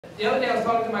the other day I was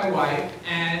talking to my wife,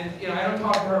 and I don't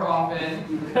talk to her often,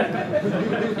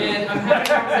 and I'm having a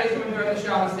conversation with her at the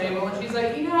Shabbos table, and she's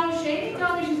like, Shani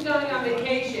told me she's going on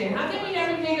vacation. How can we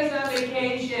never take us on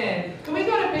vacation? Can we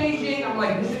go to Beijing? I'm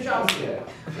like, Nisht Oif Shabbos Geredt.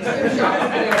 Nisht Oif Shabbos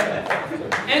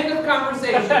Geredt. End of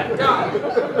conversation. Done.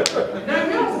 And I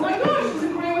realized, oh my gosh, this is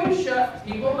a great way to shut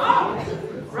people up.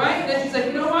 Right? And then she's like,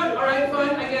 you know what? All right, fine,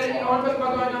 I get it. You want to talk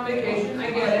about going on vacation? I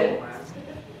get it.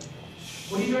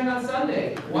 What are you doing on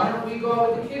Sunday? Why don't we go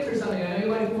out with the kids or something? I know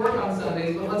you like to work on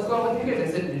Sundays, but let's go out with the kids.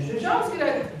 I said, Nisht Oif Shabbos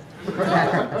Geredt.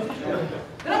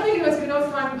 Then I'm thinking, it's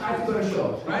time I have to go to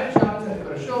shows, right? Shabbos, I have to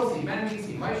go to shows, see Mendy,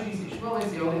 see Maishi, see Shmuley,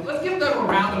 see all these. Let's give them a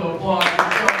round of applause for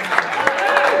showing up.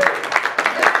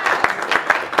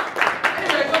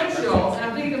 Anyway, I go to shows, and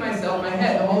I'm thinking to myself, in my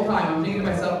head the whole time, I'm thinking to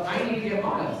myself, I need to get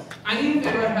miles. I need to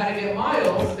figure out how to get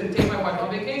miles to take my wife on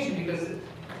vacation because,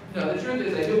 the truth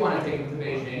is I do want to take them to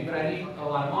Beijing, but I need a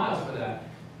lot of miles for that.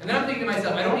 And then I'm thinking to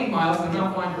myself, I don't need miles, I'm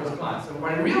not flying first class. So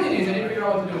what I really need is I need to figure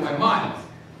out what to do with my miles.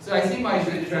 So I see Maish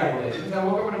at the travel agent. So I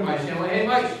walk over to Maish and I'm like, hey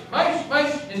Maish,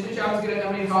 Nisht Oif Shabbos Geredt,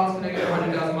 how many calls can I get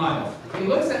 100,000 miles? He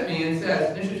looks at me and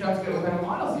says, Nisht Oif Shabbos Geredt, what kind of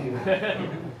miles do you have?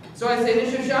 So I say,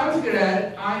 Nisht Oif Shabbos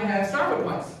Geredt, I have Starbucks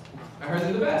points. I heard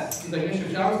they're the best. He's like, Nisht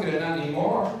Oif Shabbos Geredt, not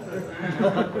anymore.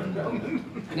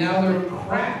 Now they're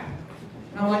crap.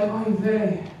 And I'm like, oh,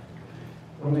 they.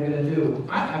 What am I going to do?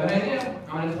 I have an idea.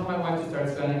 I'm going to tell my wife to start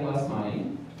spending less money.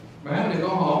 I'm going to go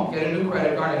home, get a new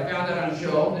credit card. I found it on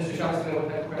show. Nisht Oif Shabbos Geredt, what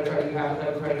type of credit card do you have? What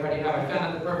type of credit card do you have? I found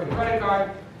out the perfect credit card.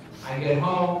 I get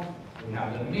home, we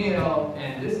have the meal,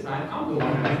 and this time I'm the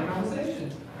one having the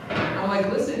conversation. I'm like,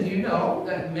 listen, do you know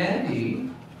that Mendy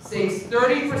saves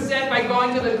 30% by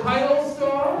going to the Chillul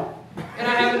store? And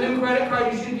I have a new credit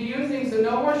card you should be using, so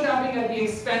no more shopping at the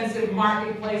expensive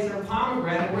marketplace or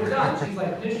pomegranate. We're done. She's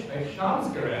like, Nisht Oif Shabbos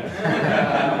Geredt.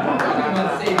 I'm talking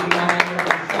about saving money or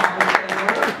shopping.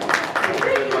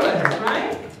 Ridiculous,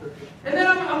 right? And then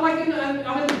I'm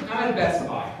at Best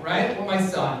Buy, right, with my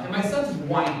son, and my son's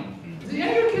whining. Does any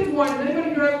of your kids whine? Does anybody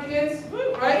here have kids?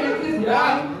 Right? Your kids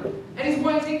whine, and he's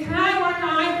whining, saying, I want an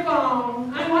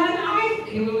iPhone. I want an iPhone.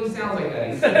 He literally sounds like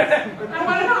that. He says, I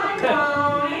want an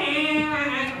iPhone.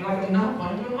 I'm like, I'm not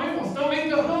wanting an iPhone. Don't make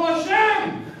the Chillul Hashem.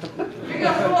 Make the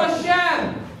Chillul Hashem.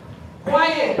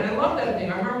 Quiet. And I love that thing.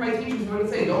 I remember my teachers would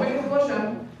say, don't make the Chillul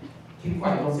Hashem. Keep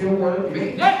quiet. Don't say a word. You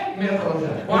make the Chillul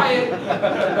Hashem. Quiet.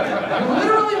 You're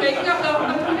literally making a Chillul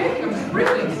Hashem. I'm just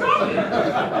breathing. Stop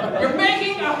it. You're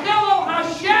making a Chillul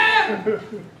Hashem.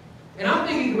 And I'm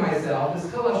thinking to myself, this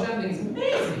Chillul Hashem thing is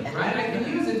amazing, right? I can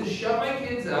use it to shut my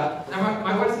kids up. Now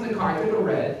my wife's in the car, I took a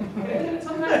red. Okay?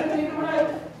 Sometimes I take a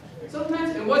red.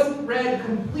 Sometimes it wasn't red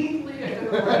completely, I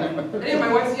took a red. And then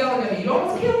my wife's yelling at me, you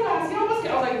almost killed us, you almost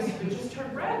killed us. I was like, it just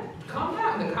turned red. Calm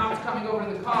down. And the cop's coming over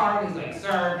to the car, and he's like,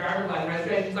 sir, driver's license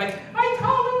registration. He's like,